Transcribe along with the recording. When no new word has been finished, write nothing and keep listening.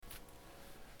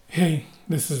Hey,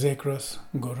 this is Akras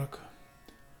Gorak.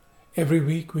 Every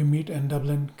week we meet in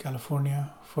Dublin,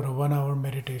 California for a 1 hour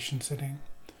meditation sitting.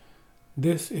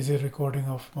 This is a recording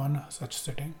of one such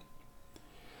sitting.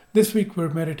 This week we're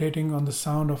meditating on the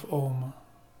sound of Om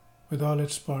with all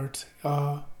its parts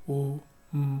U,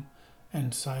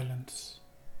 and silence.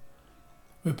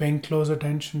 We're paying close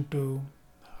attention to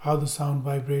how the sound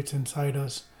vibrates inside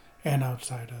us and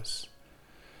outside us.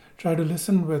 Try to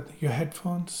listen with your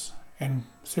headphones and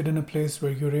sit in a place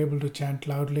where you're able to chant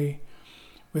loudly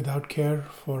without care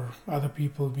for other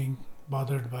people being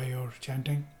bothered by your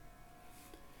chanting.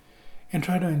 And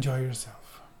try to enjoy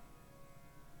yourself.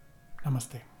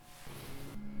 Namaste.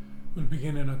 We'll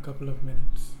begin in a couple of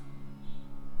minutes.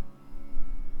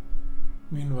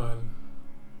 Meanwhile,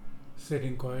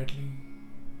 sitting quietly,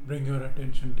 bring your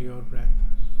attention to your breath.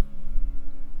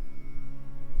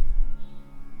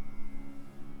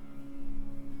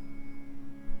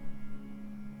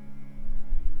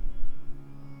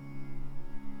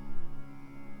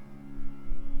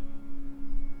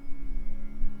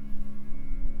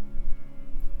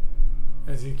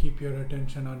 As you keep your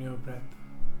attention on your breath,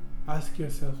 ask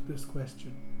yourself this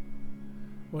question.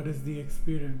 What is the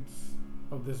experience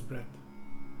of this breath?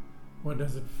 What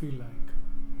does it feel like?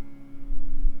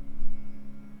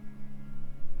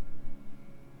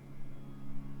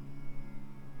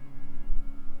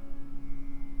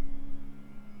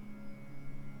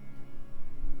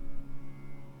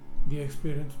 The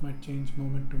experience might change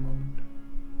moment to moment.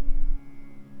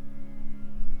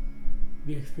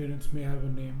 The experience may have a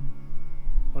name,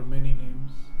 or many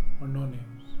names, or no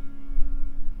names.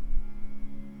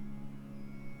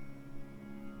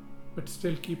 But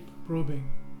still keep probing.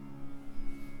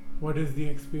 What is the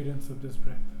experience of this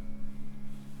breath?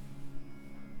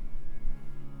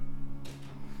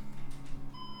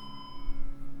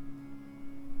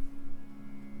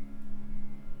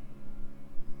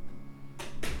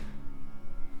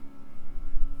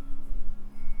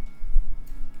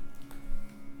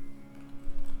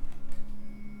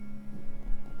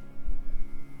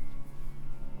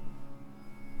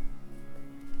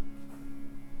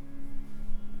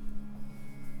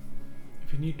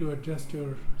 If you need to adjust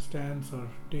your stance or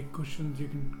take cushions, you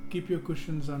can keep your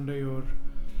cushions under your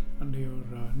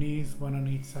knees, one on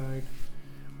each side.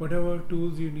 Whatever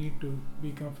tools you need to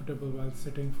be comfortable while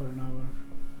sitting for an hour,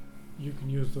 you can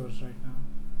use those right now.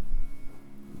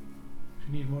 If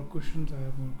you need more cushions, I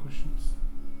have more cushions.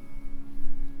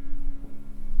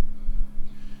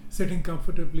 Sitting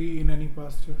comfortably in any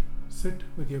posture, sit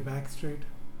with your back straight,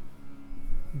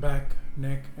 back,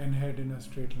 neck and head in a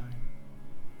straight line.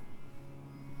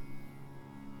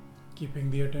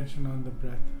 Keeping the attention on the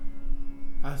breath,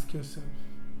 ask yourself,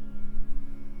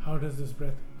 how does this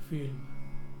breath feel?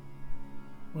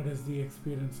 What is the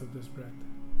experience of this breath?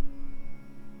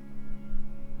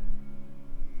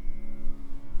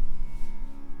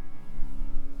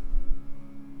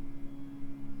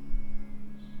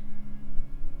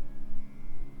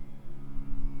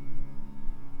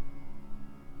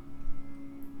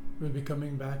 We'll be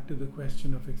coming back to the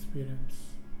question of experience.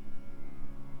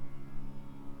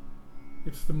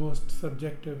 It's the most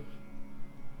subjective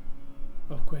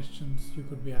of questions you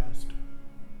could be asked.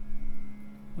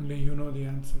 Only you know the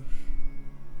answer.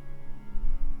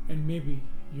 And maybe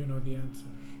you know the answer.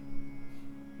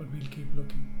 But we'll keep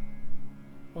looking.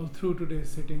 All through today's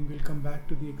sitting, we'll come back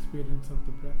to the experience of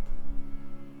the breath.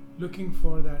 Looking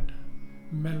for that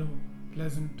mellow,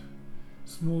 pleasant,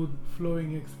 smooth,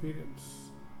 flowing experience.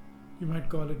 You might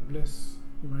call it bliss.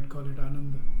 You might call it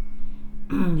ananda.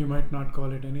 You might not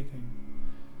call it anything.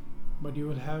 But you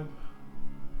will have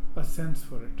a sense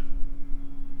for it.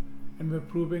 And we're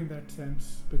proving that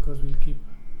sense because we'll keep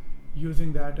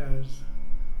using that as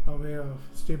a way of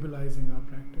stabilizing our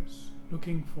practice,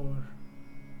 looking for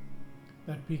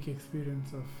that peak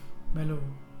experience of mellow,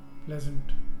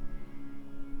 pleasant,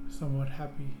 somewhat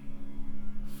happy,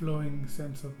 flowing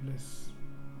sense of bliss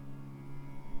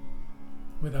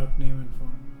without name and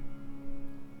form.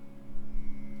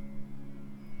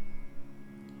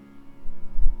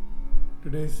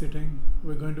 Today's sitting,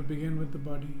 we're going to begin with the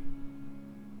body,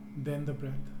 then the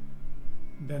breath,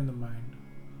 then the mind.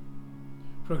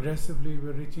 Progressively,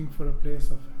 we're reaching for a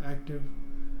place of active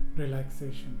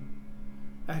relaxation,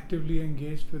 actively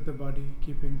engaged with the body,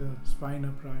 keeping the spine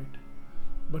upright,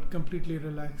 but completely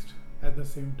relaxed at the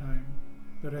same time.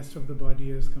 The rest of the body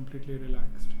is completely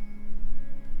relaxed.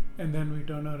 And then we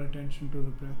turn our attention to the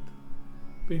breath,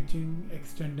 pinching,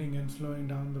 extending, and slowing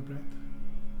down the breath.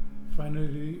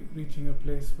 Finally reaching a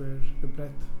place where the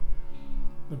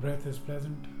breath is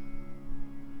pleasant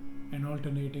and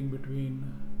alternating between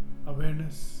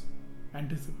awareness,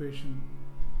 anticipation,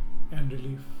 and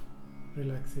relief,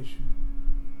 relaxation.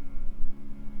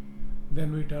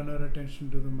 Then we turn our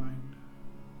attention to the mind.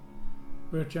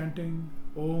 We are chanting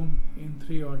Om in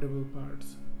 3 audible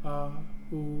parts, A,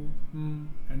 U,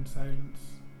 and silence.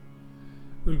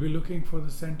 We'll be looking for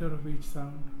the center of each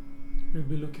sound. We'll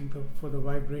be looking for the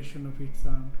vibration of each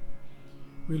sound.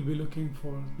 We'll be looking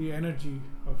for the energy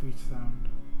of each sound.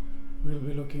 We'll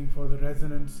be looking for the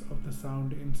resonance of the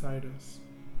sound inside us.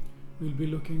 We'll be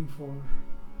looking for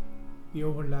the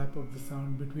overlap of the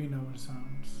sound between our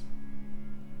sounds.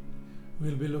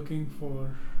 We'll be looking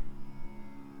for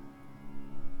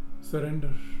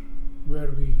surrender,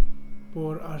 where we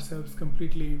pour ourselves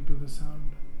completely into the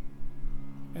sound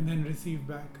and then receive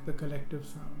back the collective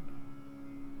sound,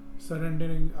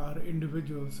 surrendering our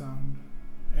individual sound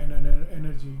and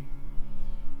energy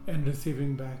and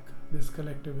receiving back this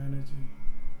collective energy,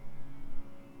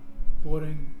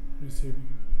 pouring, receiving,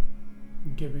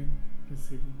 giving,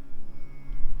 receiving.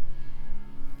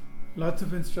 Lots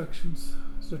of instructions,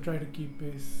 so try to keep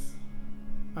pace.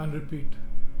 I'll repeat.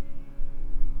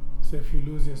 So if you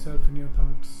lose yourself in your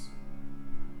thoughts,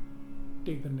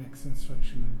 take the next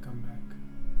instruction and come back.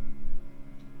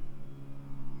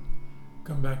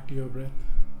 Come back to your breath.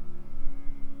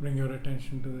 Bring your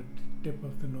attention to the tip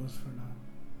of the nose for now.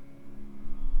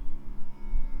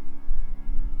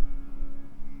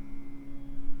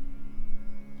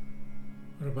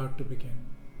 We're about to begin.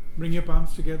 Bring your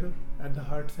palms together at the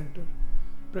heart center.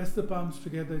 Press the palms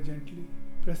together gently.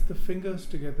 Press the fingers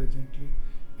together gently.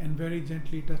 And very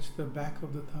gently touch the back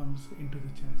of the thumbs into the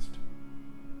chest.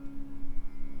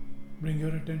 Bring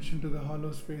your attention to the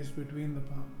hollow space between the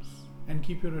palms and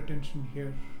keep your attention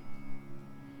here.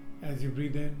 As you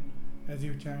breathe in, as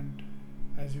you chant,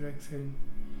 as you exhale,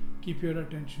 keep your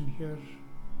attention here,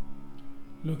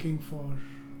 looking for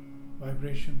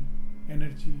vibration,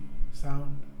 energy,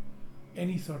 sound,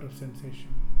 any sort of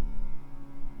sensation.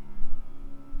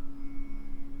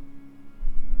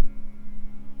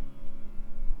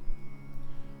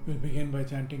 We'll begin by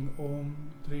chanting Om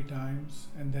 3 times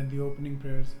and then the opening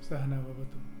prayers Sahana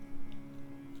Vavatu.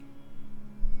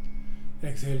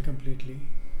 Exhale completely.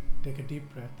 Take a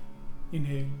deep breath.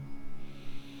 Inhale.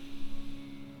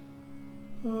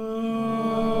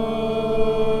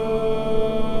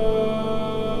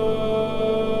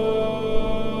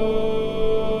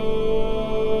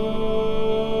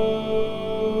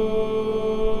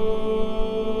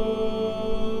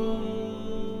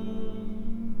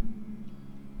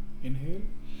 Inhale.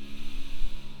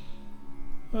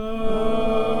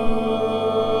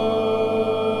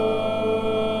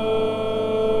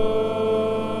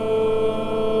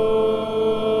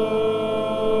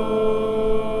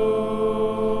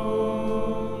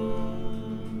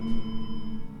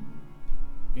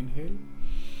 Inhale.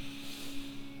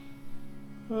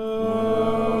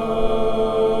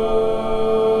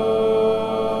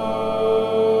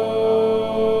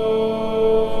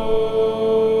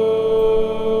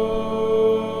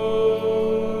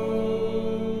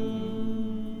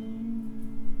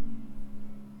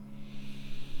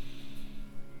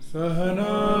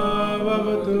 Sahana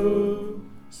Vavatu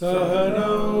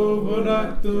Sahanau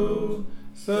Bhunaktu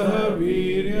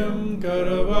Sahaviryam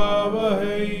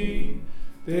Karavavahai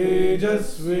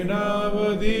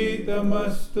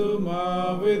Tejasvinavaditamastu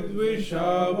ma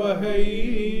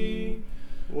vidvishavahai.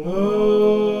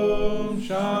 Om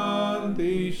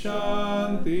Shanti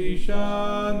Shanti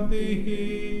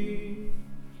Shanti.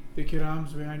 Take your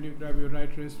arms behind you, grab your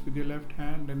right wrist with your left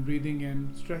hand and breathing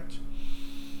in, stretch.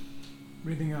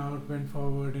 Breathing out, bend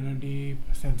forward in a deep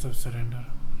sense of surrender.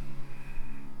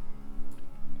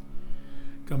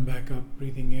 Come back up,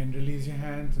 breathing in, release your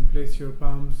hands and place your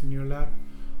palms in your lap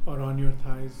or on your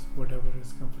thighs, whatever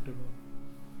is comfortable.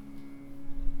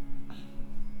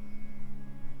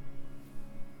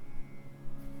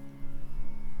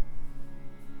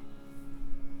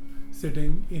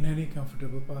 Sitting in any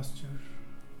comfortable posture.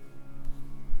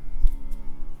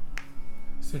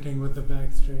 Sitting with the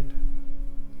back straight.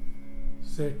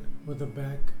 Sit with the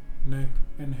back, neck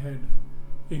and head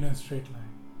in a straight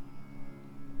line.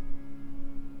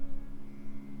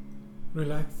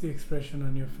 Relax the expression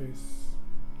on your face.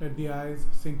 Let the eyes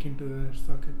sink into their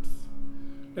sockets.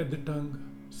 Let the tongue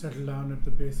settle down at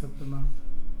the base of the mouth.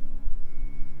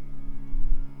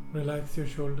 Relax your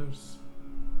shoulders.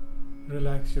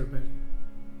 Relax your belly.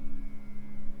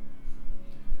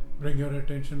 Bring your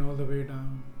attention all the way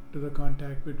down to the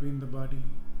contact between the body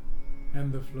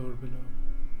and the floor below.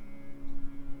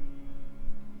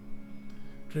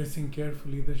 Tracing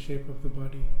carefully the shape of the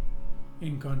body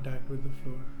in contact with the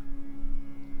floor.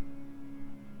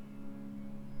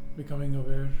 Becoming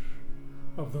aware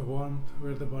of the warmth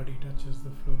where the body touches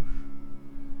the floor,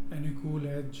 and a cool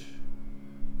edge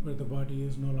where the body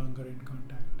is no longer in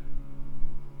contact.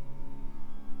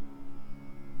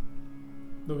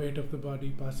 The weight of the body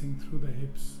passing through the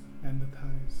hips and the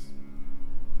thighs.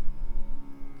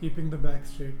 Keeping the back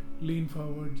straight, lean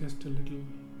forward just a little.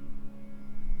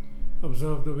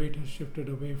 Observe the weight has shifted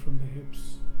away from the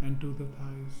hips and to the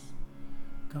thighs.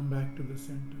 Come back to the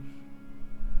center.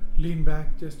 Lean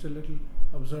back just a little,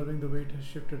 observing the weight has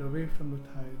shifted away from the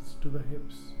thighs to the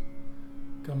hips.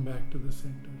 Come back to the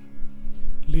center.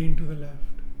 Lean to the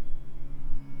left.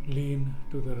 Lean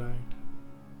to the right.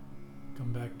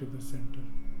 Come back to the center.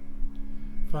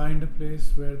 Find a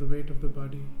place where the weight of the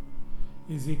body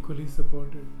is equally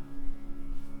supported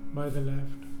by the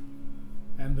left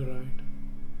and the right,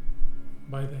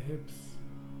 by the hips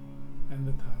and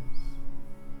the thighs.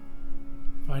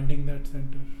 Finding that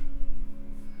center,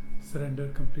 surrender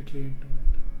completely into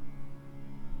it.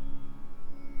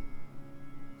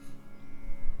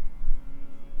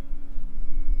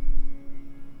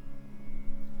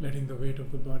 Letting the weight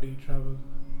of the body travel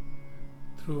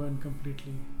through and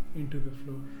completely into the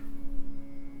floor.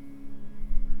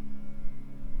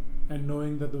 And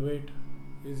knowing that the weight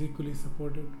is equally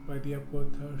supported by the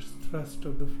upward thrust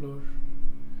of the floor,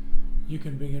 you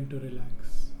can begin to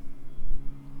relax.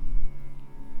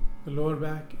 The lower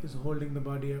back is holding the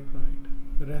body upright.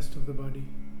 The rest of the body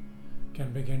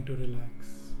can begin to relax.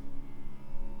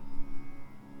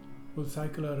 We'll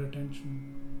cycle our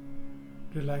attention,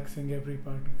 relaxing every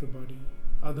part of the body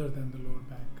other than the lower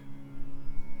back.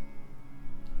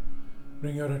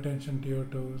 Bring your attention to your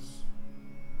toes.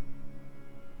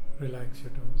 Relax your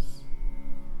toes.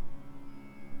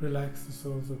 Relax the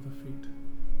soles of the feet.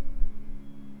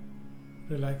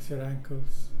 Relax your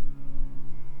ankles.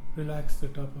 Relax the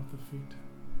top of the feet.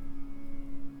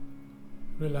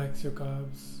 Relax your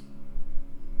calves.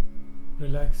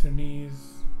 Relax your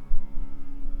knees.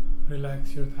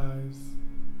 Relax your thighs.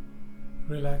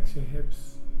 Relax your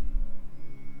hips.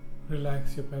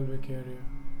 Relax your pelvic area.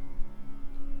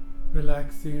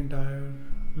 Relax the entire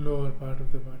lower part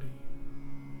of the body.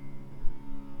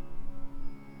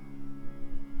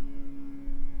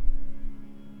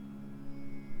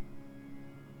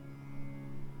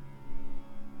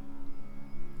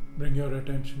 Bring your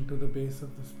attention to the base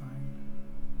of the spine,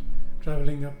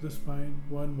 traveling up the spine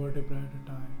one vertebra at a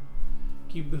time.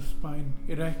 Keep the spine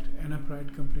erect and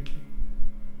upright completely.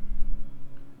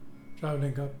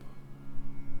 Traveling up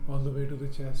all the way to the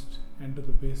chest and to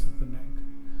the base of the neck,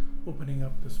 opening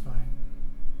up the spine.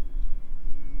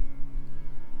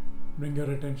 Bring your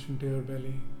attention to your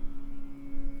belly.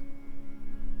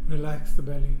 Relax the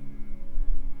belly.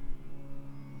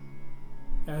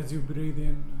 As you breathe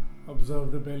in,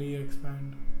 observe the belly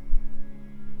expand.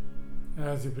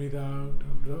 As you breathe out,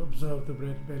 observe the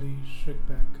belly shrink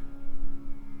back.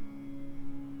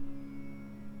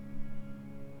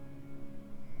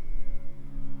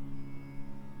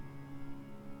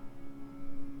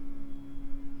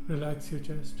 Relax your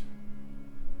chest.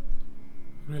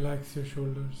 Relax your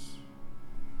shoulders.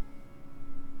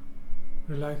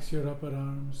 Relax your upper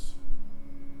arms.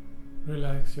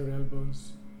 Relax your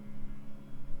elbows.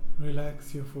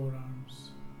 Relax your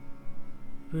forearms.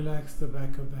 Relax the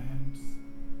back of the hands.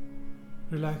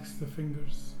 Relax the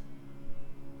fingers.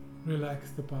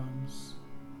 Relax the palms.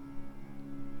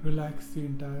 Relax the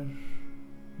entire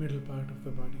middle part of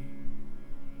the body.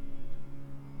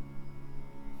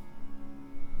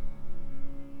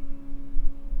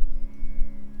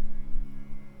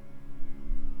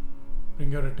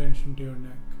 Bring your attention to your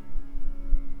neck.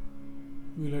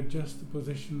 We'll adjust the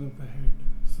position of the head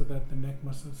so that the neck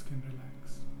muscles can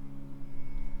relax.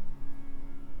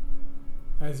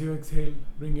 As you exhale,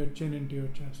 bring your chin into your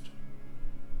chest.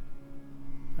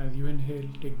 As you inhale,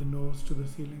 take the nose to the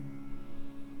ceiling.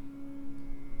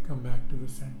 Come back to the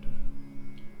center.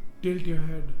 Tilt your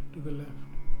head to the left.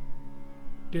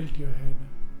 Tilt your head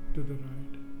to the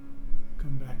right.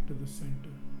 Come back to the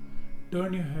center.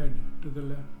 Turn your head to the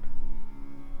left.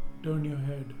 Turn your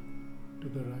head to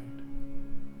the right.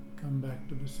 Come back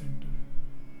to the center.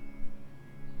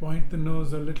 Point the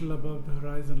nose a little above the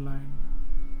horizon line,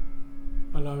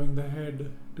 allowing the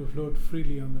head to float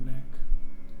freely on the neck,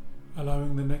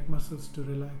 allowing the neck muscles to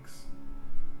relax,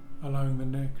 allowing the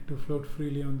neck to float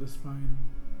freely on the spine,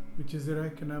 which is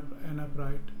erect and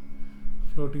upright,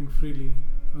 floating freely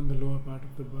on the lower part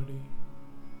of the body,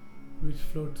 which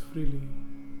floats freely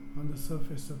on the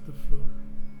surface of the floor.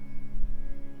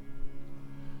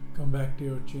 Come back to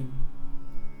your chin.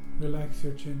 Relax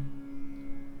your chin.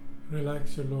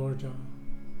 Relax your lower jaw.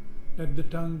 Let the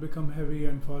tongue become heavy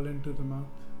and fall into the mouth.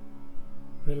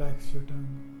 Relax your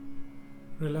tongue.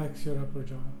 Relax your upper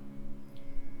jaw.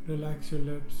 Relax your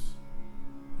lips.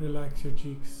 Relax your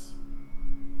cheeks.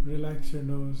 Relax your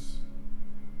nose.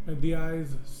 Let the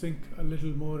eyes sink a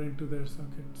little more into their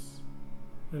sockets.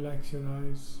 Relax your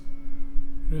eyes.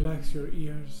 Relax your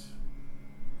ears.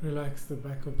 Relax the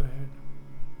back of the head.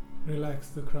 Relax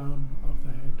the crown of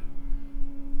the head.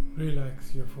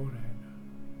 Relax your forehead.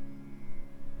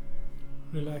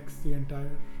 Relax the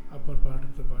entire upper part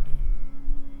of the body.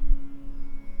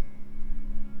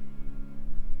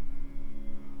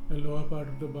 The lower part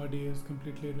of the body is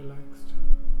completely relaxed.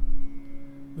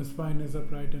 The spine is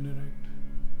upright and erect.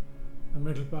 The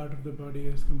middle part of the body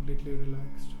is completely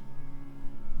relaxed.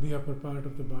 The upper part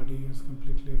of the body is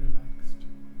completely relaxed.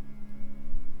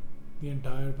 The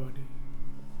entire body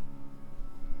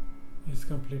is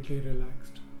completely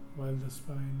relaxed while the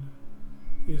spine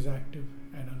is active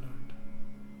and alert.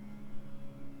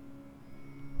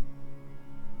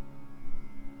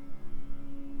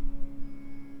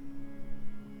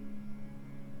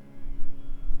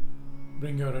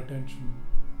 Bring your attention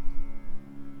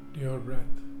to your breath.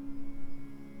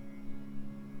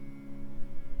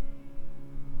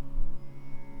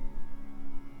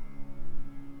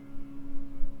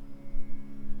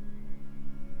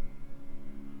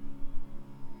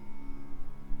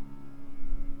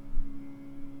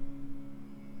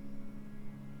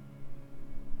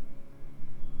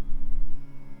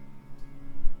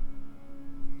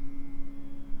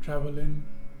 Travel in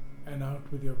and out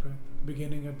with your breath,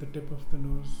 beginning at the tip of the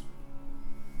nose,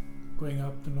 going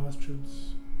up the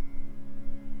nostrils.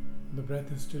 The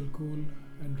breath is still cool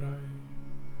and dry,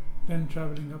 then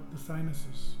traveling up the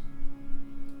sinuses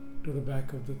to the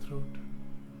back of the throat,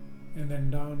 and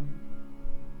then down,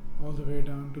 all the way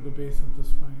down to the base of the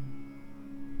spine,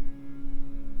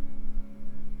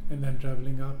 and then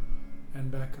traveling up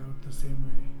and back out the same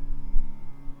way.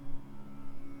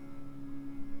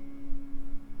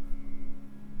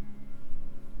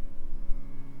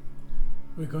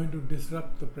 We're going to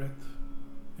disrupt the breath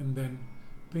and then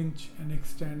pinch and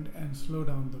extend and slow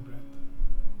down the breath.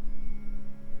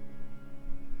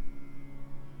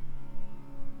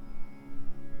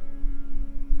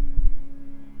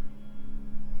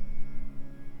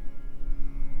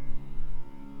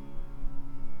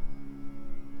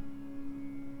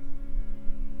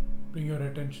 Bring your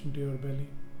attention to your belly.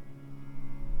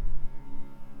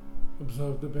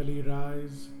 Observe the belly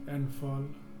rise and fall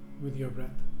with your breath.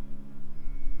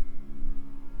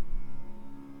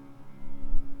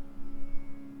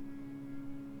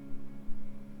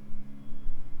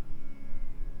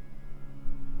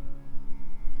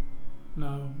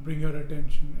 Now bring your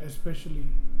attention especially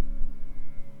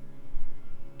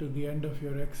to the end of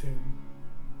your exhale,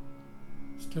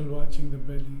 still watching the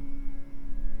belly.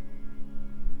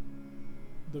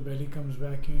 The belly comes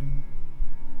back in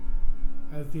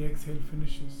as the exhale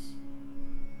finishes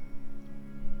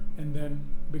and then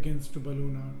begins to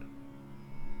balloon out.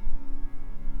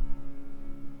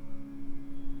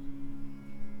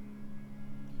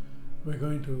 We're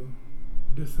going to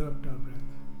disrupt our breath.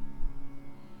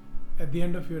 At the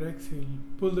end of your exhale,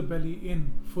 pull the belly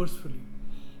in forcefully.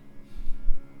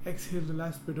 Exhale the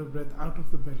last bit of breath out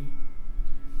of the belly,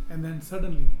 and then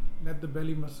suddenly let the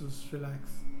belly muscles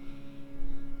relax.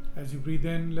 As you breathe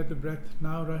in, let the breath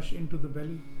now rush into the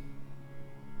belly,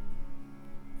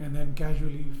 and then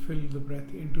casually fill the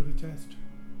breath into the chest.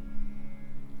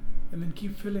 And then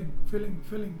keep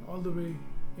filling all the way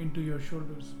into your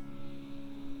shoulders.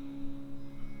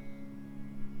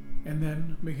 And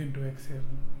then begin to exhale.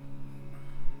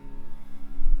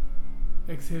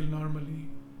 Exhale normally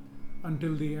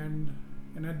until the end,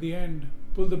 and at the end,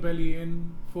 pull the belly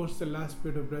in, force the last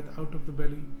bit of breath out of the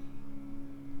belly,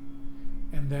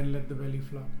 and then let the belly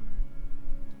flop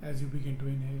as you begin to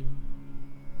inhale.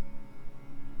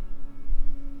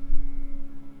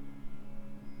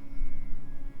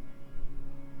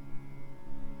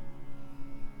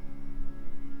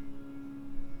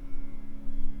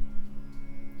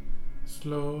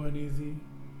 Slow and easy.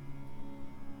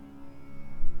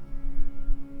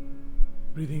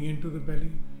 Breathing into the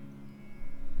belly,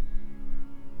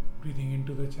 breathing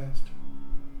into the chest,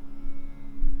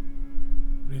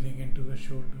 breathing into the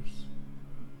shoulders,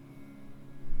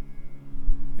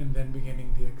 and then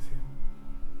beginning the exhale.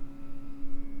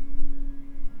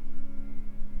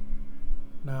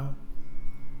 Now,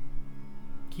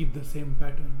 keep the same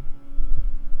pattern,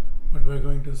 but we're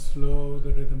going to slow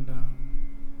the rhythm down.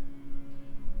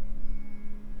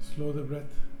 Slow the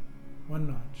breath one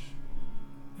notch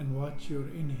and watch your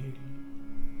inhale.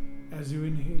 As you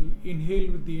inhale,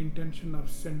 inhale with the intention of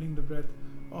sending the breath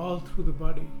all through the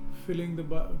body, filling the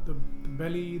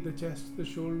belly, the chest, the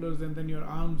shoulders, and then your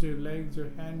arms, your legs, your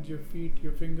hands, your feet,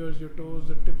 your fingers, your toes,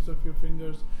 the tips of your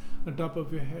fingers, the top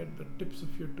of your head, the tips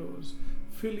of your toes.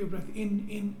 Fill your breath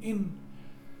in.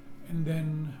 And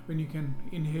then when you can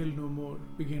inhale no more,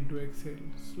 begin to exhale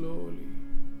slowly.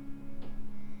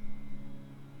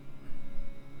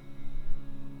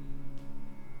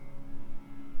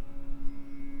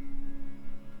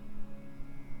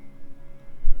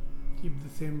 Keep the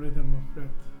same rhythm of breath.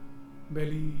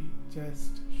 Belly,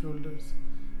 chest, shoulders.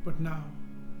 But now,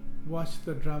 watch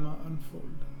the drama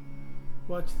unfold.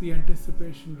 Watch the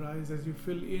anticipation rise as you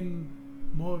fill in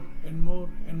more and more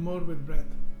and more with breath.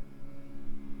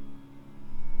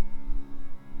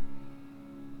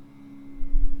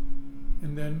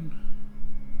 And then,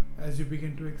 as you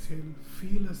begin to exhale,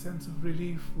 feel a sense of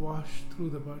relief wash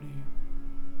through the body.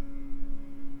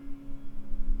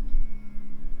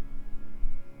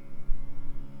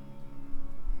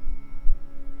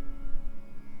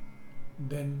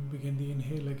 Then begin the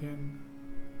inhale again.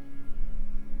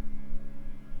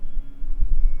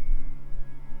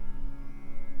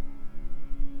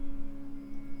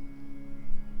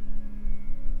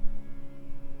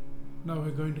 Now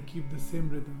we're going to keep the same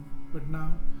rhythm, but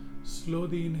now slow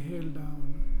the inhale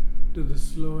down to the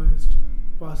slowest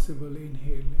possible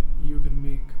inhale you can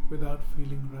make without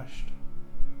feeling rushed.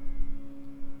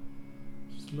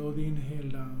 Slow the inhale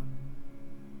down.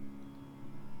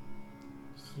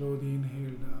 Slow the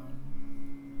inhale down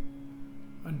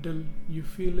until you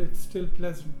feel it's still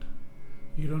pleasant.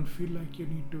 You don't feel like you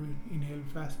need to inhale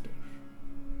faster.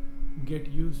 Get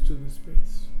used to this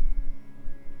pace.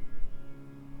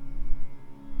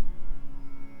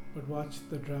 But watch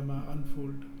the drama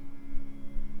unfold.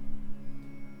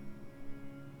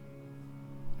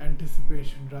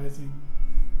 Anticipation rising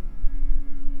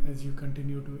as you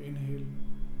continue to inhale.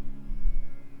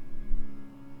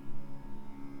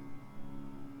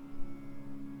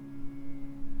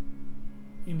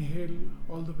 Inhale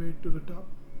all the way to the top.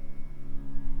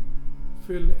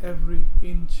 Fill every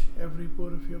inch, every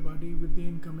pore of your body with the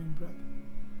incoming breath.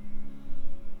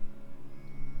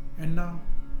 And now,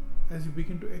 as you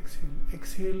begin to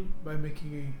exhale by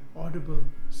making a audible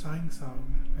sighing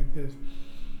sound like this.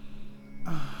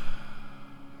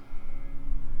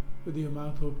 With your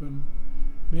mouth open,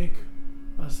 make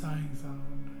a sighing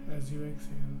sound as you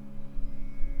exhale.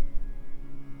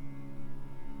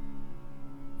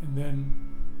 And then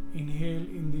inhale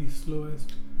in the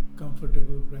slowest,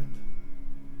 comfortable breath.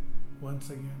 Once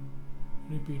again,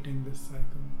 repeating this cycle.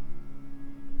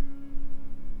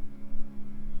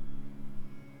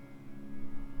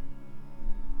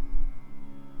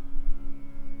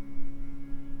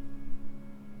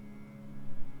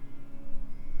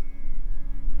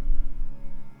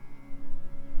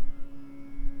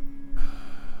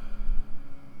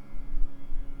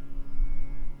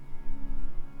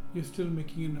 You're still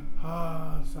making an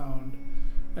ah sound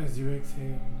as you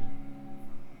exhale.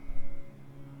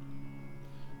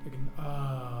 Like an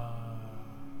ah.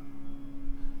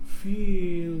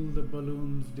 Feel the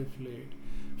balloons deflate.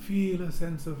 Feel a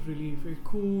sense of relief, a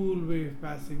cool wave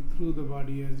passing through the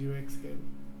body as you exhale.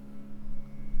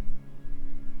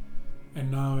 And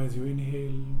now as you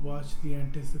inhale, watch the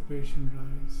anticipation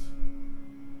rise.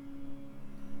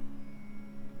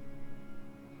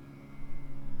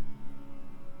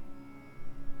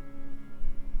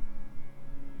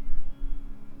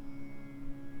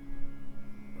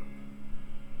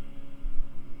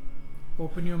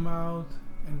 Open your mouth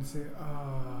and say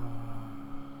ah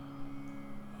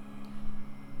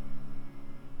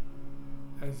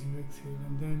as you exhale,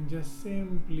 and then just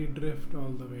simply drift all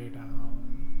the way down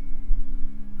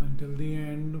until the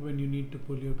end when you need to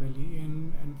pull your belly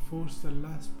in and force the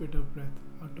last bit of breath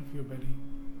out of your belly.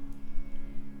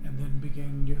 And then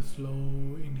begin your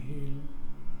slow inhale.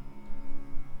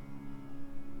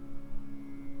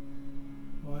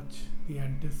 Watch the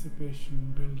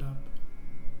anticipation build up.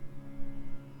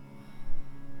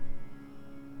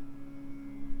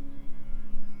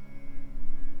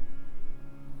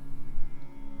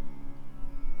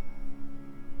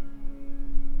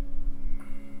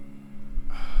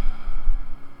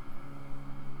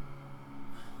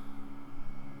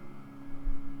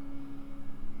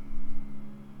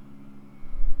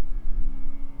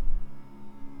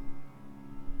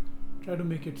 Try to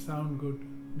make it sound good,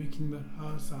 making the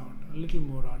ha sound a little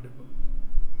more audible.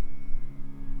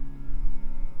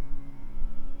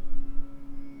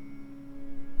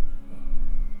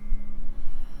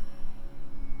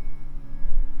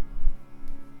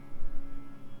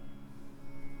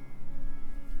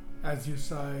 As you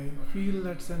sigh, feel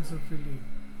that sense of relief.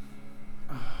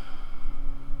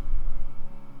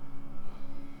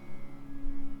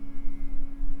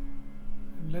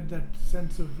 that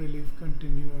sense of relief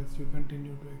continue as you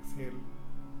continue to exhale.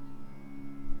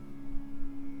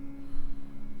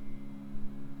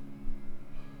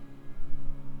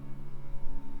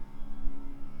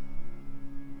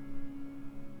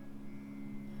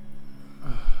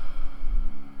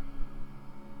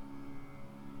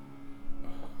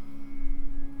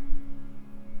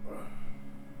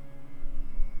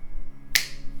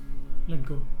 Let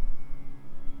go.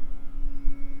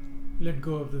 Let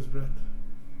go of this breath.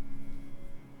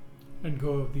 Let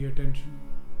go of the attention,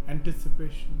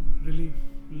 anticipation, relief.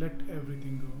 Let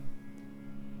everything go.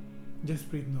 Just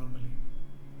breathe normally.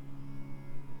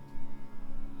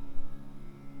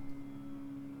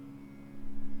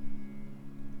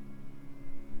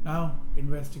 Now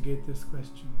investigate this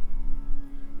question.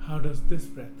 How does this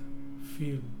breath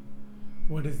feel?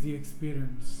 What is the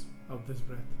experience of this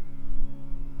breath?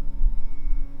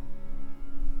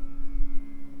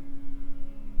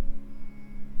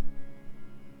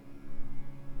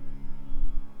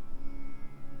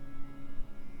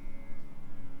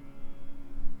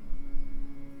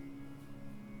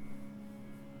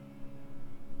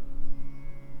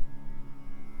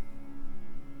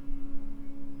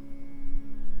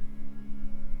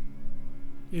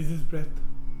 Is this breath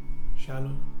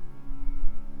shallow?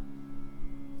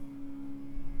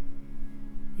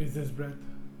 Is this breath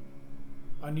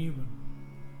uneven?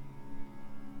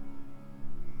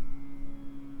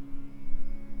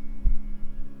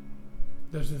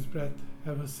 Does this breath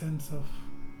have a sense of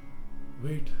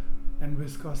weight and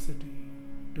viscosity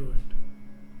to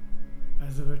it,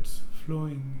 as if it's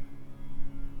flowing,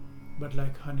 but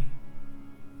like honey?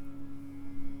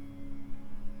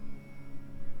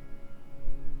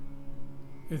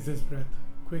 Is this breath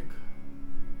quick?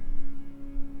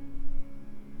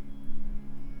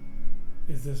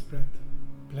 Is this breath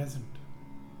pleasant?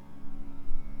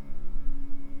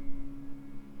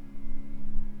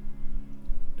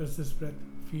 Does this breath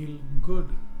feel good?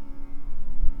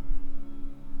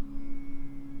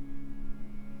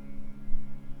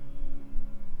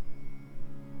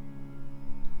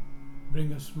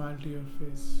 Bring a smile to your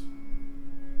face.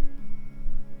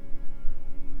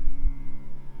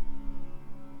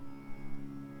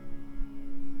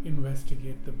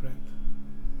 Investigate the breath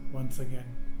once again.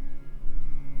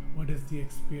 What is the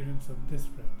experience of this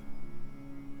breath?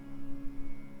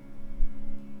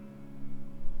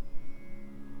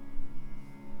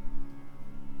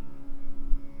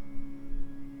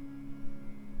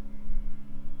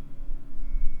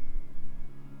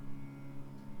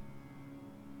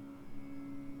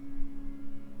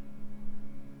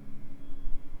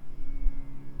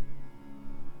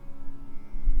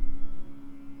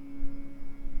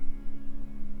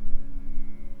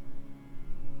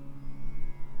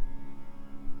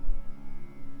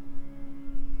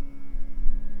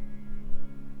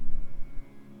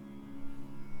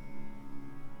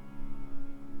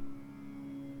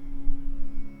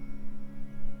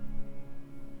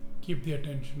 Keep the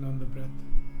attention on the breath.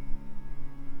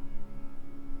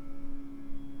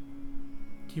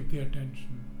 Keep the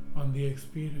attention on the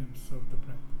experience of the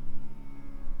breath.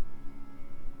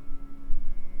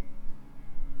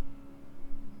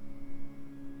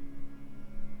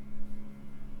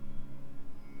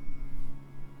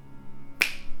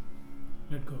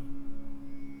 Let go.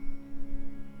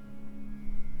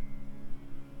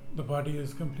 The body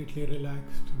is completely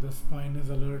relaxed. The spine is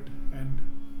alert and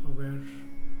aware.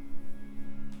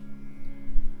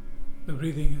 The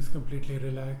breathing is completely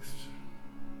relaxed,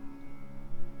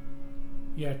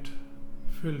 yet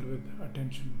filled with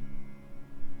attention.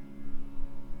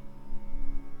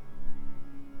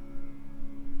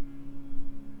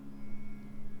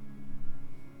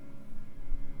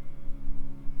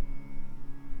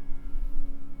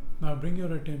 Now bring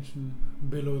your attention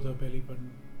below the belly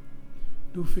button.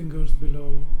 2 fingers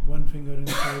below, 1 finger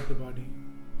inside the body.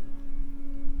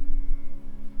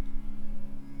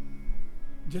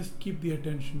 Just keep the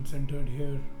attention centered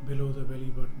here below the belly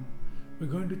button. We're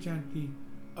going to chant the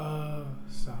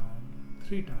sound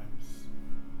 3 times.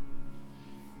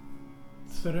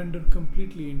 Surrender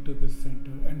completely into this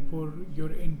center and pour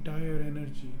your entire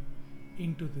energy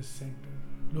into this center.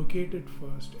 Locate it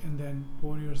first and then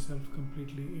pour yourself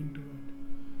completely into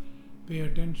it. Pay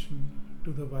attention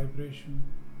to the vibration,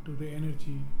 to the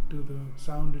energy, to the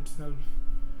sound itself,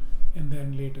 and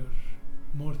then later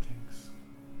more things.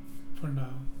 For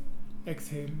now,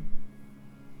 exhale,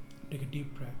 take a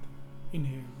deep breath,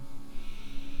 inhale.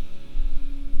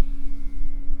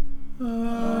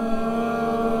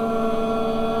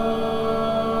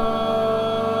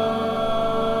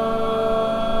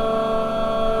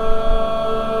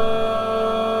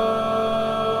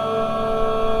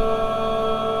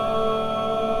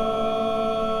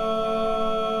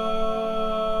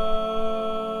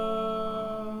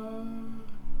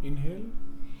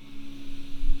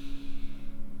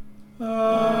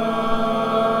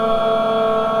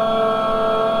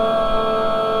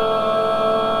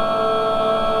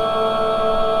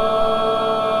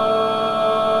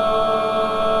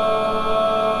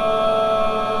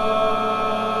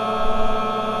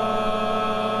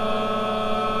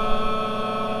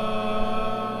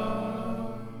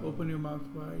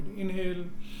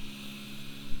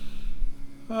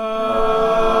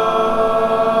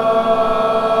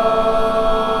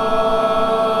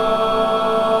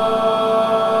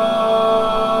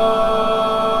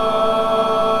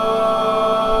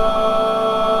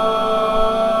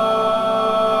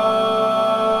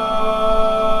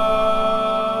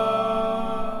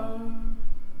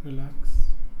 Relax.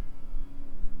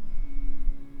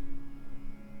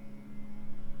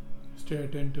 Stay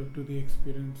attentive to the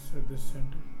experience at this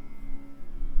center.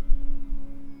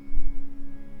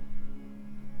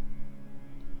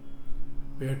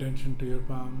 Pay attention to your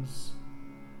palms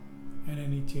and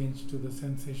any change to the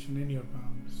sensation in your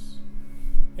palms.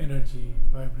 Energy,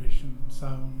 vibration,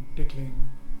 sound, tickling,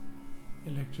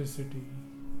 electricity,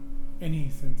 any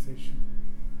sensation.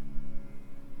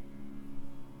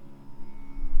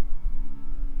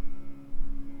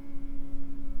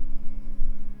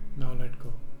 Now let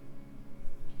go.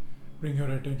 Bring your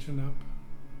attention up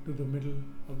to the middle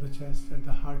of the chest at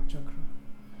the heart chakra.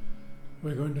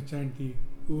 We're going to chant the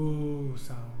ooh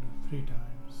sound 3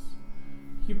 times.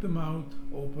 Keep the mouth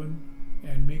open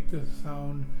and make the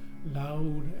sound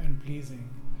loud and pleasing.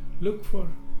 Look for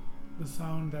the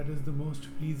sound that is the most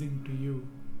pleasing to you.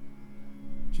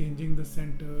 Changing the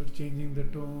center, changing the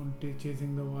tone,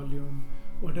 changing the volume,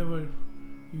 whatever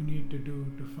you need to do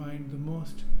to find the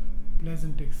most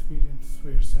pleasant experience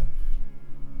for yourself.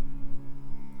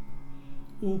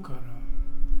 Ukara.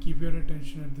 Keep your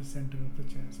attention at the center of the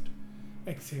chest.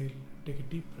 Exhale, take a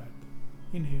deep breath.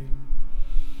 Inhale.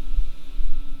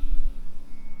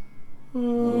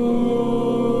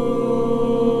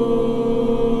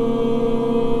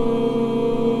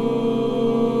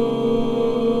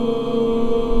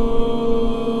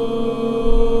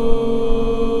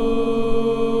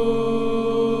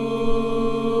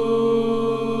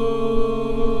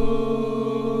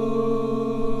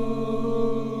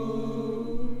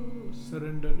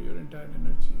 Surrender your entire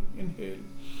energy. Inhale.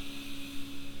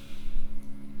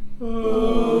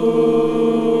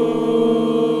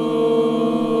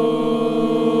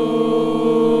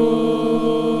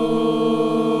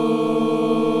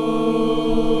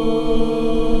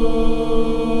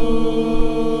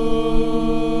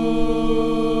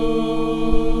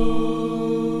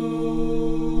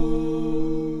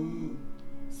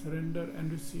 Surrender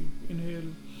and receive.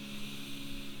 Inhale.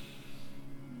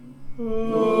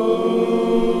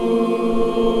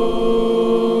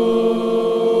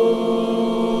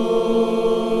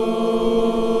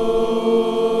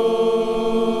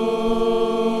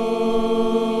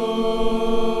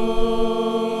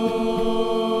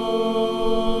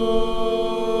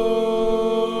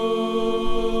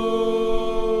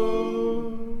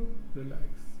 Relax.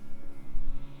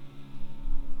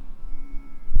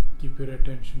 Keep your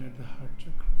attention at the heart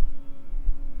chakra.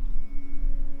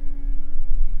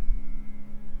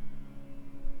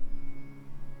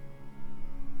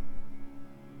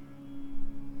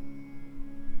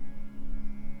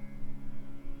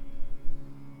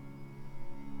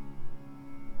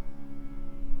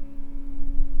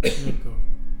 Let go.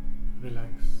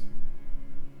 Relax.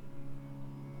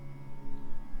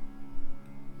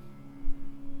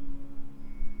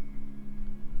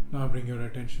 Now bring your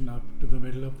attention up to the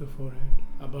middle of the forehead,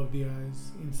 above the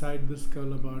eyes, inside the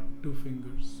skull about 2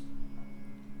 fingers.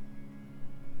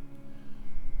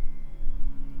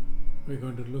 We're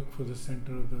going to look for the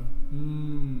center of the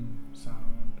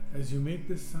sound. As you make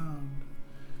this sound,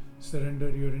 surrender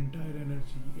your entire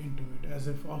energy into it, as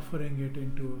if offering it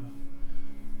into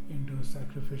a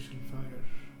sacrificial fire.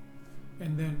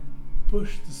 And then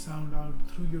push the sound out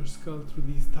through your skull, through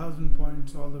these 1,000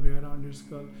 points all the way around your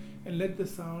skull, and let the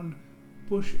sound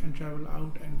push and travel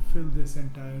out and fill this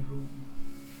entire room.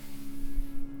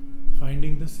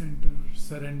 Finding the center,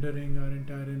 surrendering our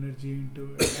entire energy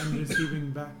into it, and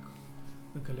receiving back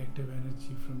the collective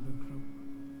energy from the group,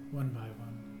 one by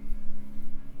one.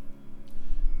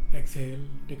 Exhale,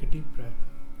 take a deep breath.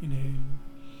 Inhale.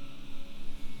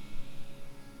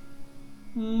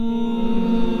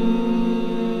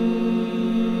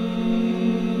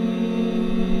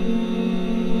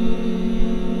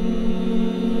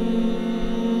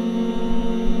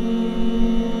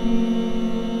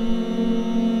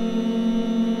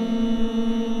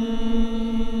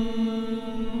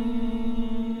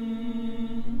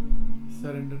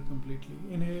 Surrender completely.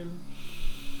 Inhale.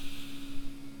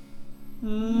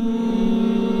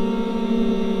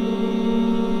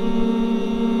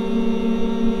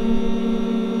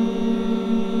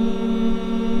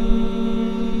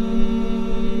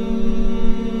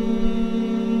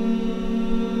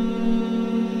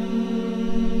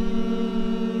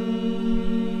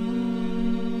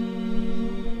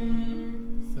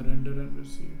 Surrender and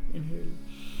receive. Inhale.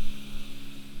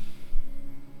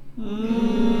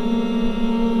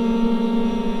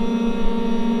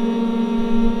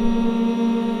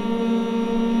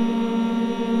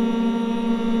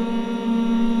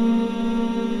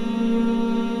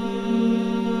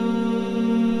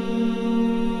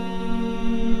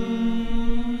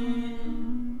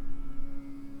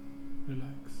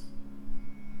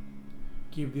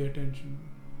 Keep the attention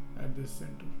at this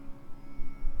center.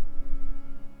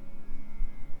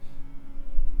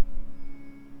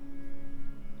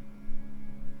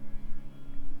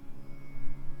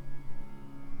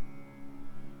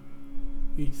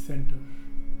 Each center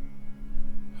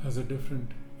has a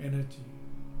different energy,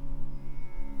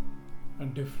 a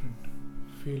different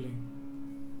feeling,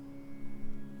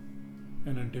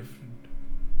 and a different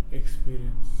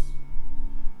experience.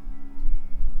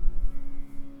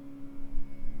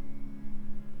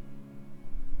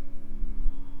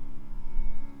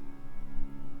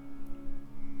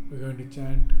 We're going to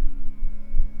chant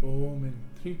Om in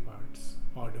 3 parts,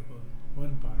 audible,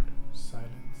 1 part,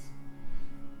 silence.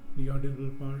 The audible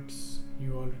parts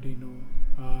you already know,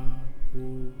 Ah,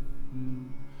 Oo,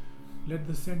 Let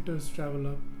the centers travel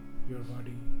up your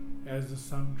body as the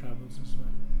sound travels as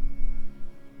well.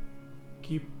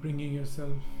 Keep bringing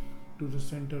yourself to the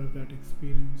center of that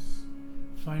experience,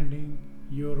 finding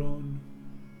your own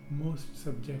most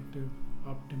subjective,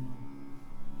 optimal,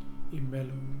 a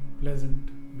mellow, pleasant,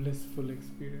 blissful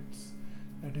experience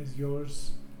that is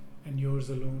yours and yours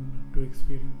alone to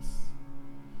experience.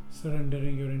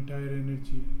 Surrendering your entire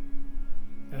energy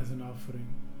as an offering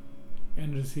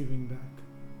and receiving back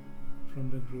from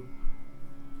the group.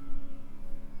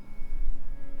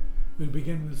 We'll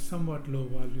begin with somewhat low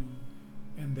volume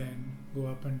and then go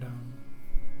up and down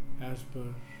as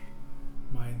per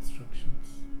my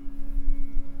instructions.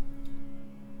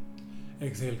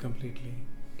 Exhale completely.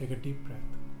 Take a deep breath.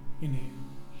 Inhale.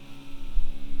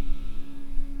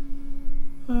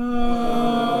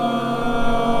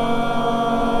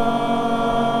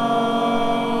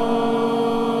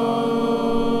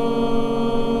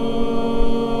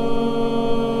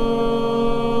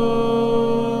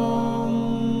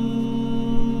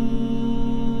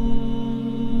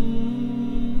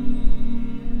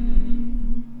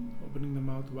 Opening the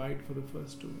mouth wide for the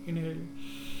first 2. Inhale.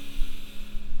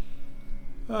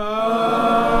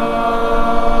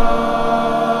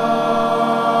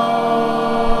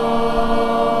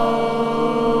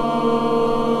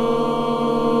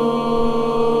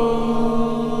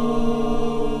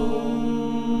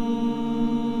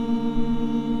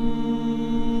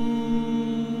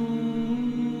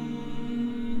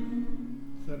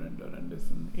 Surrender and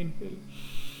listen. Inhale.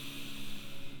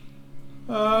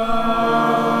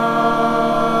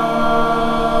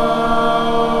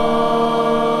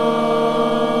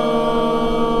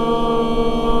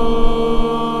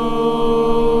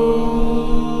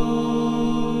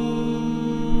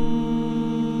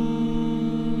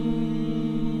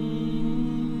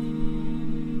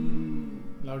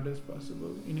 Loud as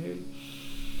possible. Inhale.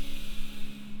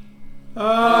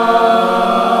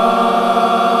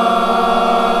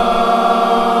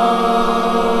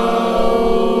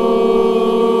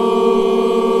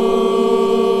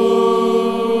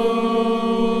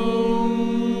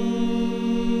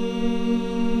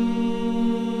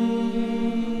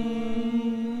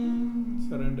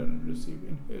 Surrender and receive.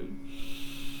 Inhale.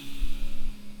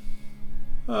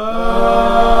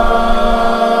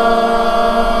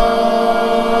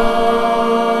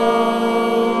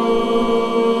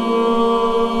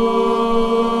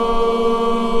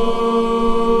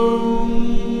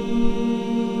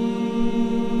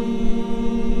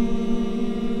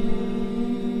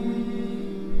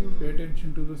 Pay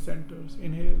attention to the centers.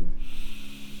 Inhale.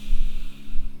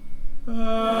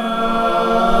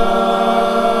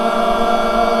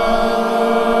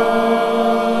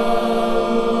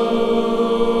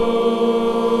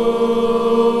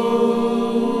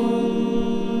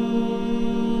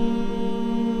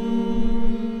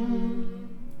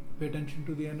 Pay attention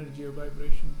to the energy or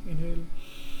vibration. Inhale.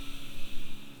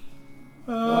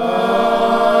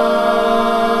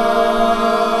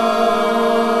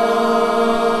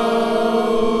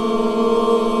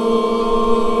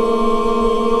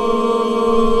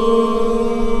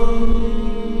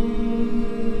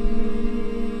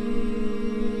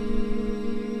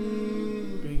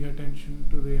 Paying attention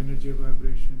to the energy or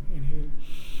vibration. Inhale.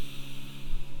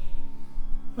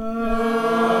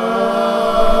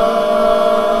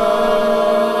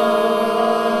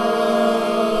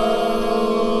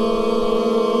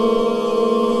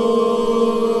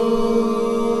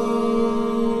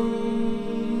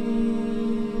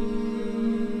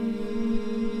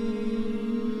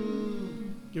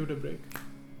 Give it a break.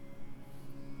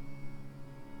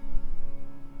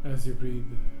 As you breathe,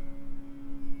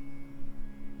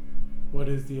 what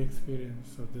is the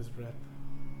experience of this breath?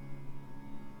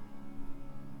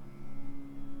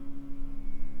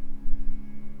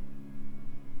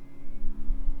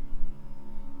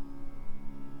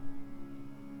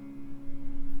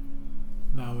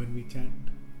 Now when we chant,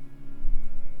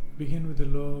 Begin with a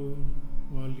low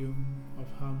volume of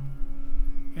hum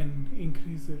and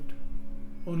increase it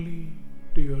only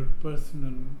to your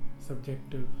personal,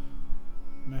 subjective,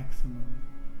 maximum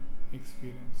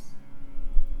experience.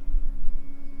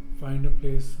 Find a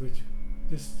place which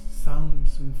just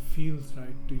sounds and feels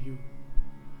right to you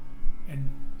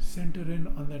and center in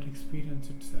on that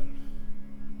experience itself.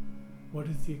 What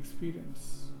is the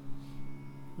experience?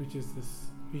 Which is this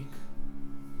weak,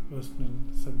 personal,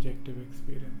 subjective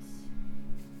experience.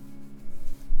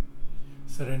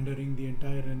 Surrendering the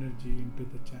entire energy into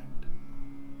the chant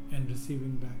and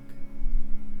receiving back.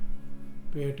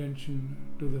 Pay attention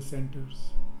to the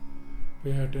centers.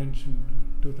 Pay attention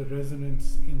to the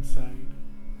resonance inside.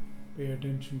 Pay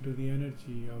attention to the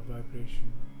energy of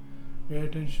vibration. Pay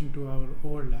attention to our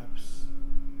overlaps.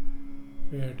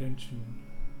 Pay attention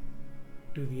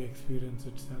to the experience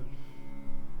itself.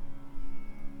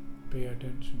 Pay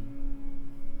attention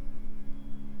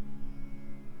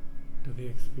to the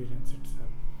experience itself.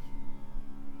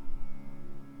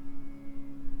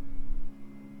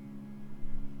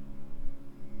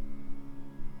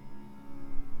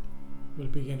 We'll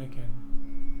begin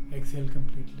again. Exhale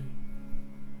completely.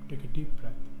 Take a deep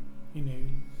breath. Inhale.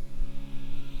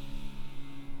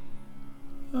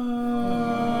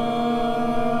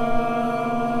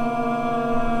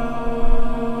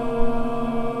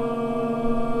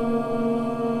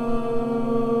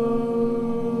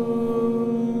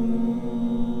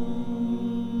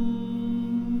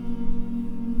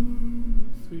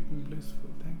 Sweet and blissful.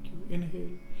 Thank you.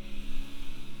 Inhale.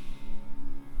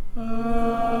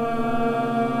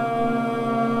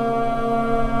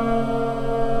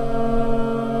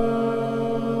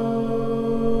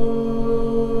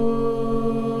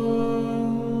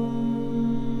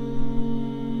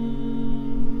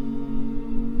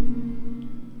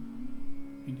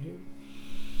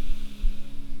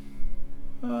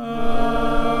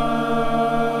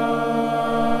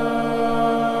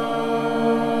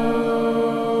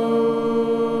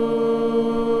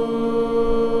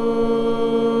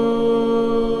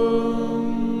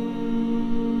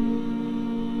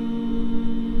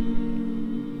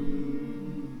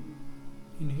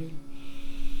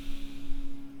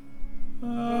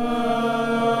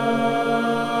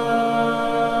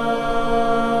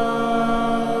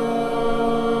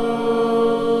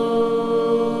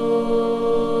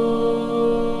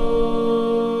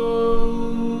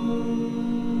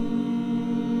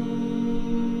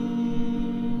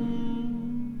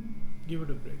 Give it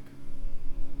a break.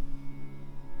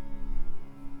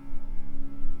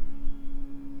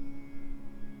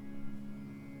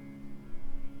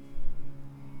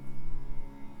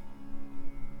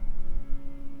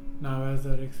 Now as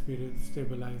our experience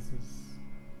stabilizes,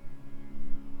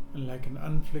 and like an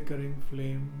unflickering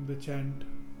flame, the chant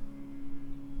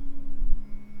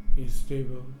is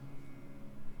stable,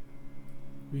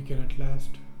 we can at last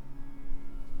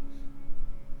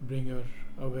bring our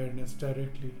awareness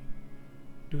directly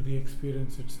to the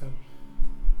experience itself.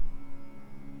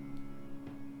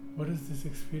 What is this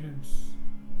experience?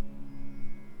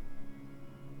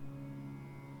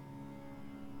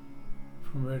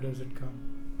 From where does it come?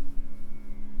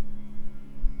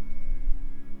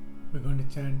 We're going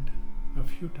to chant a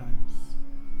few times.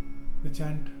 The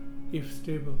chant, if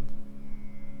stable,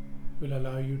 will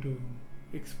allow you to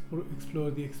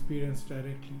explore the experience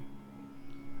directly.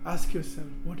 Ask yourself,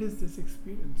 what is this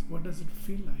experience? What does it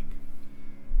feel like?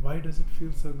 Why does it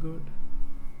feel so good?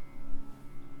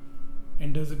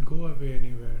 And does it go away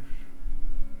anywhere?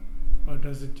 Or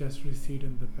does it just recede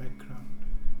in the background?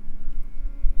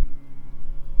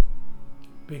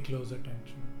 Pay close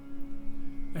attention.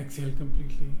 Exhale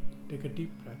completely. Take a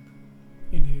deep breath.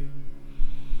 Inhale.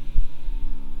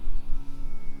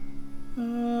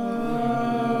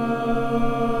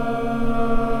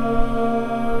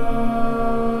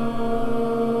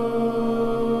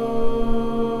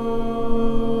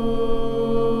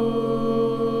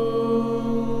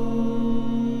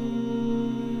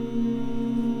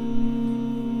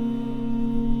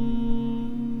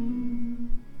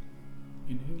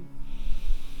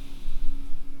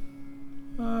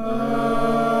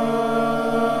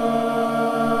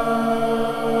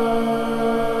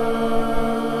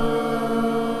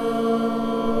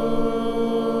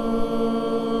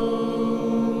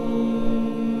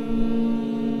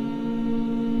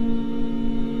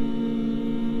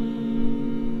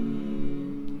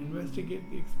 Investigate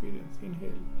the experience.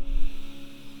 Inhale.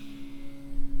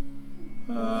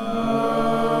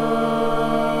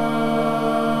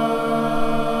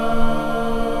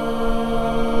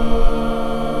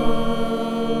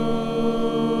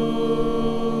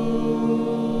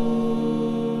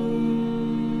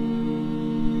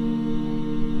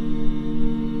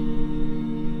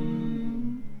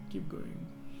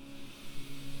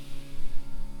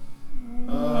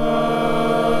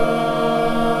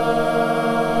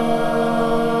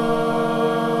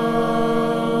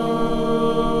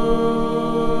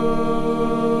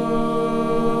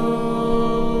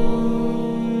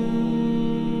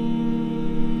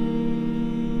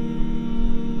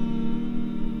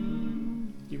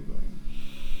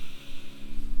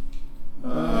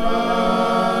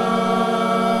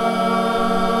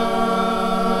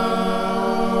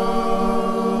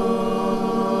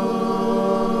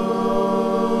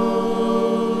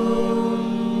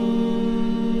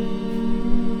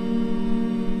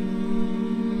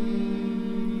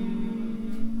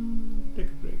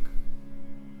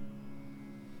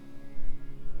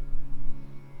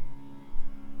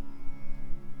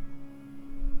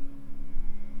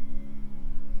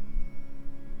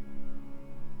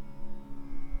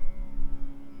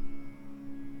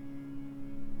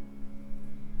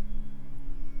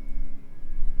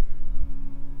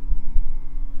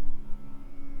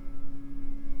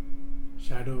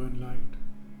 shadow and light,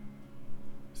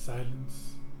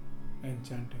 silence and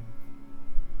chanting.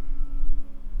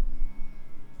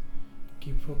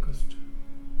 Keep focused,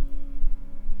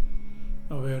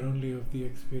 aware only of the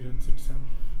experience itself,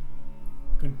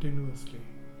 continuously,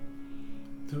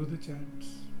 through the chants,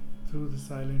 through the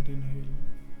silent inhale.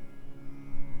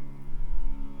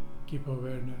 Keep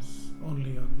awareness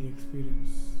only on the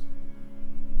experience.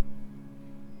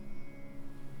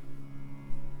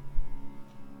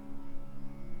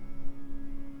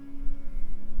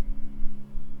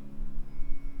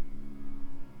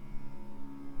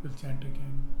 We'll chant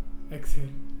again. Exhale.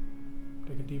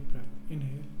 Take a deep breath.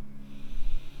 Inhale.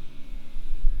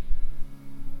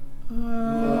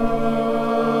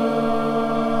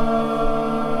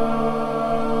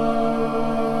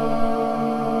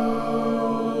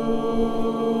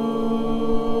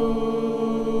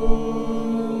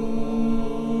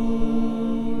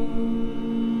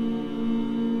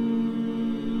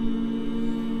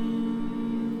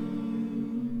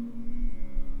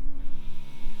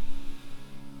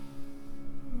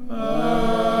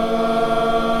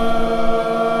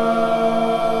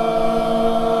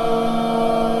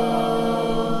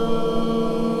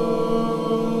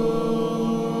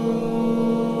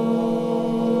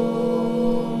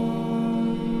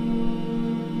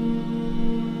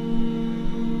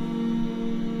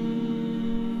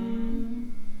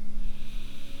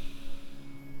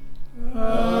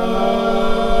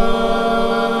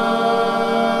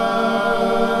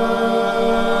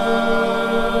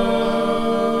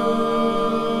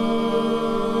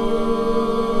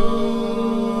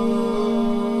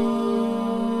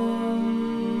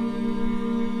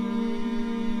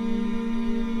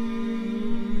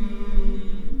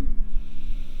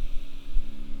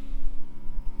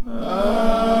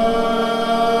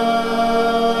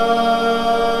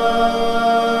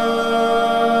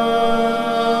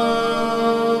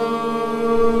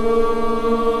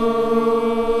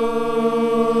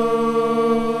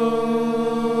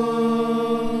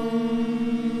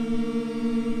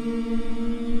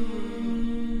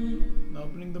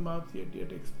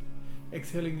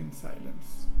 Exhaling in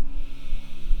silence.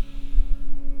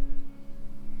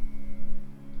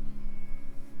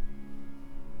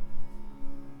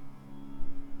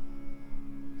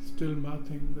 Still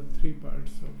mouthing the three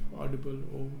parts of audible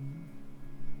Om.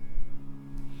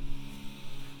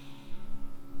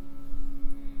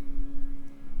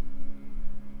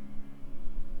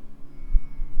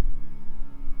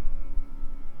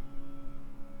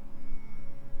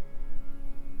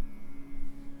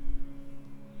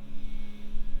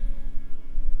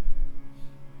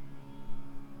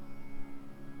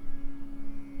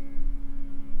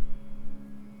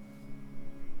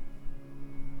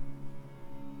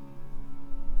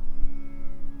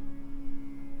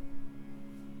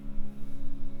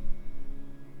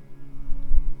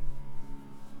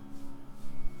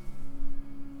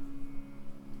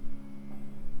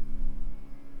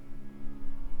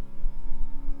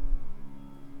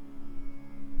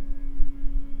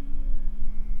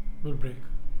 Will break.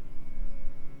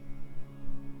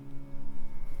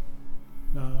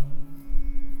 Now,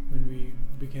 when we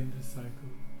begin this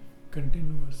cycle,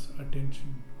 continuous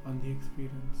attention on the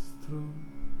experience through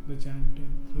the chanting,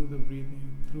 through the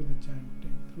breathing, through the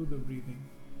chanting, through the breathing.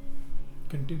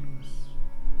 Continuous.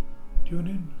 Tune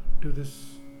in to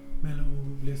this mellow,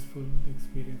 blissful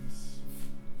experience.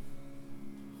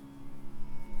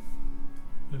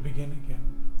 We'll begin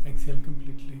again. Exhale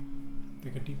completely.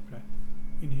 Take a deep breath.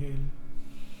 Inhale.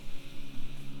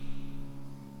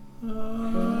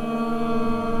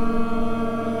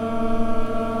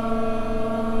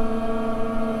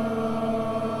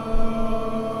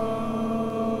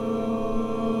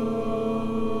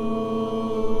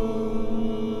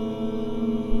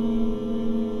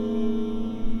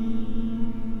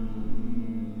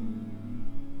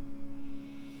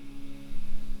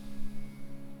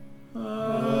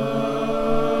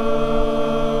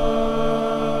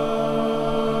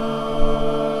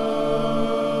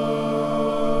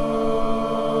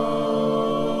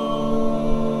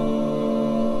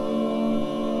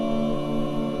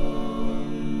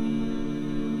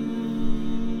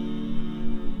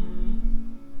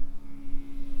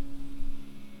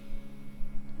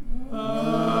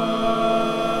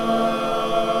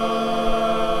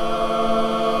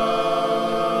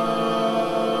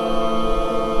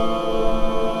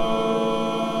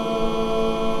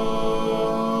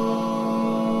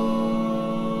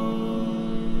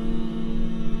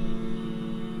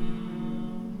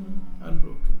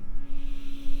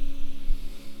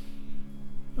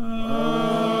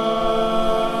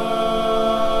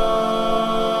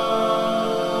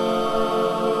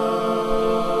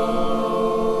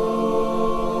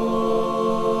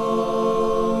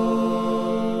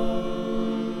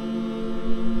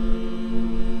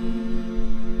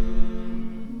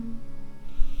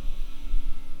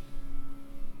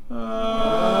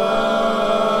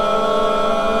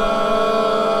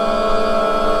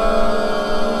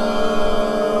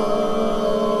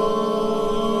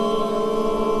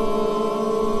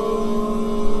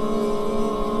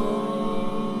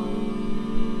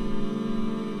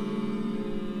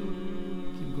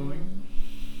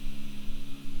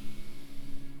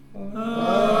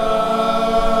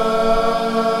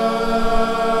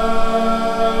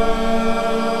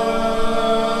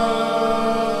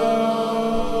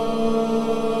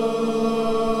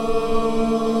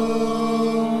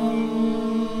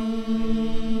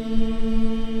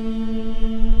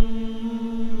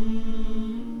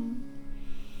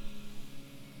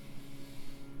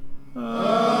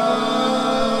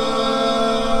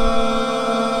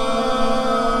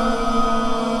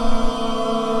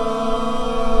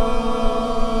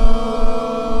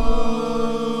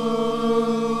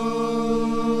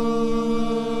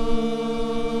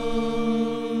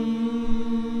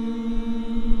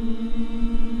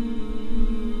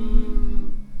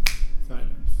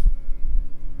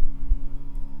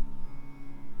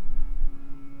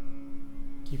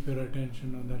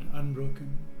 attention on that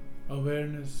unbroken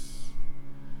awareness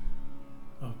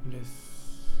of bliss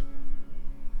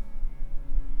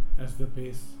as the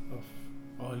base of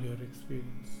all your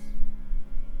experience.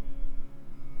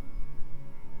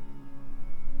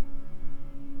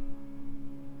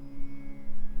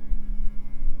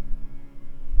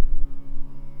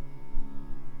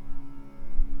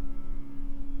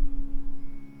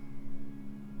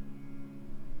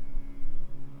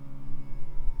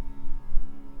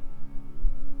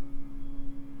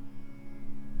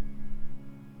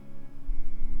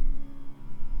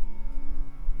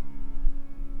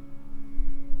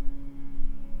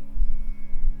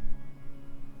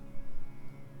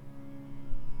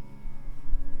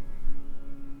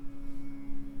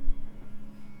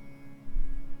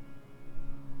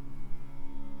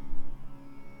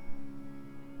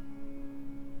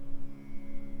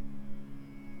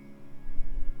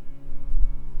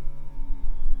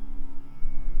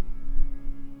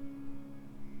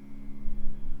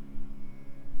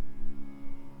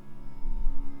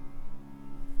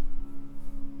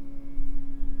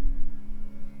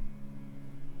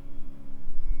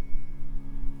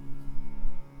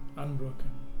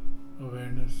 Unbroken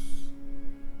awareness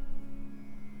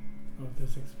of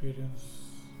this experience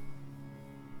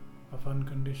of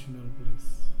unconditional bliss.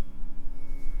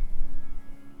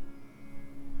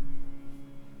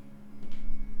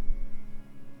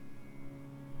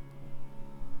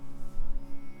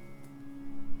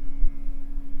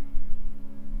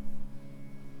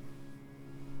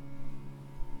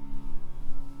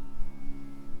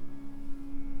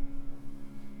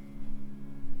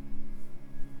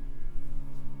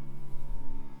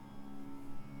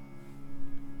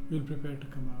 You'll prepare to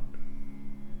come out.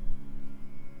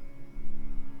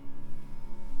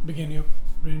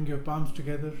 Bring your palms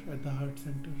together at the heart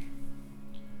center.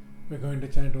 We're going to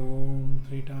chant Om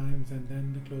 3 times and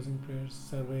then the closing prayers,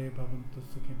 Sarve Bhavantu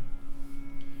Sukhina.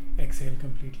 Exhale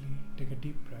completely. Take a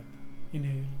deep breath.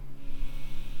 Inhale.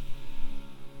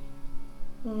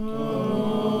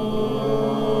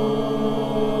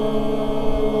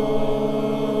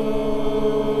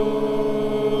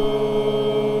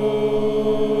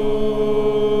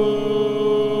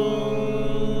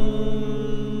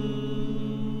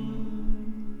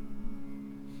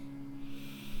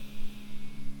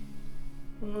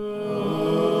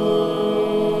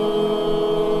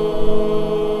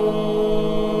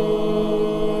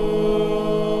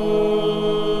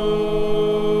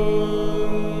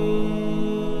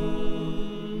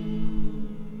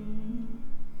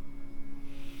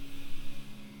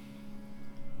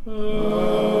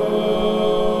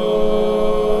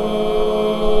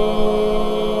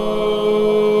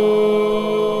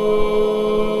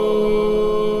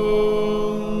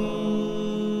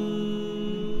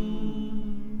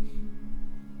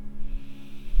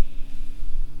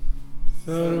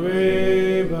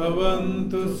 Sarve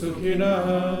bhavantu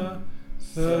sukhinah,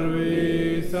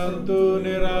 sarve santu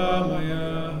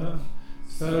niramayah,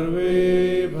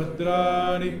 sarve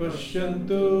bhadrani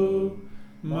pashyantu,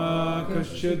 ma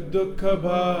kaschid dukkha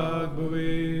bhag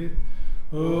bhavet.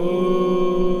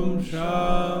 Om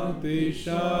Shanti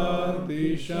Shanti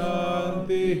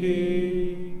Shanti.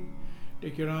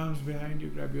 Take your arms behind you,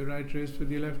 grab your right wrist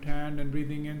with your left hand and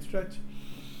breathing in, stretch.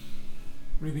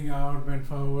 Breathing out, bend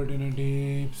forward in a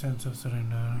deep sense of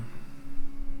surrender.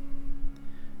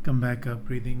 Come back up,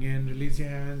 breathing in, release your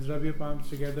hands, rub your palms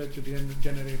together to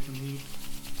generate some heat.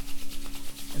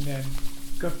 And then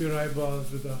cup your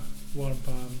eyeballs with the warm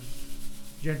palms,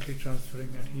 gently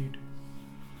transferring that heat.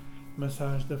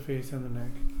 Massage the face and the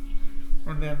neck.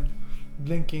 And then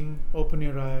blinking, open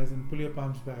your eyes and pull your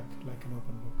palms back like an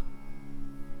open book.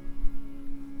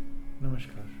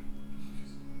 Namaskar.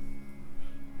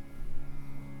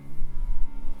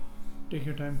 Take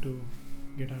your time to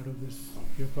get out of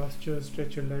your posture,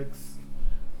 stretch your legs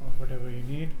or whatever you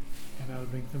need, and I'll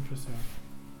bring some prasad.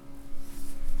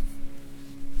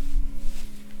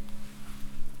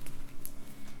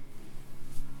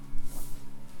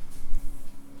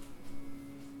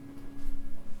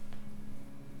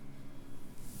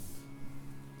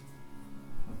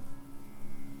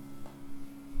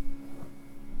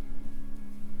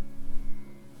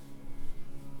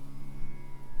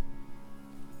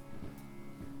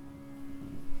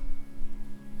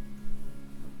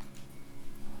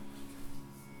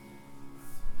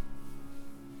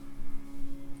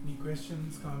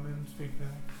 Questions, comments,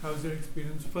 feedback? How's your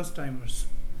experience? First timers,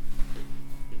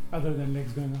 other than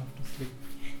legs going off to sleep.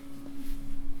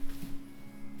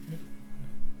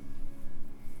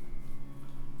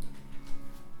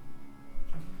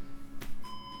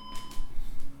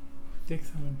 Take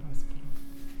some and pass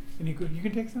it. And you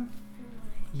can take some?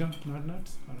 No, not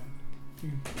nuts?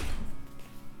 Alright.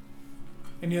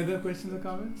 Any other questions or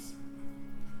comments?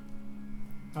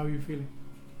 How are you feeling?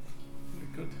 Very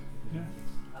good. Yeah?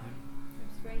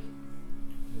 That's great.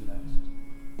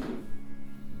 Relaxed.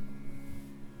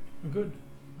 Good.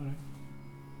 Alright.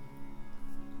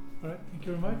 Alright, thank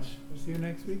you very much. See you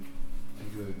next week.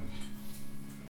 Thank you very much.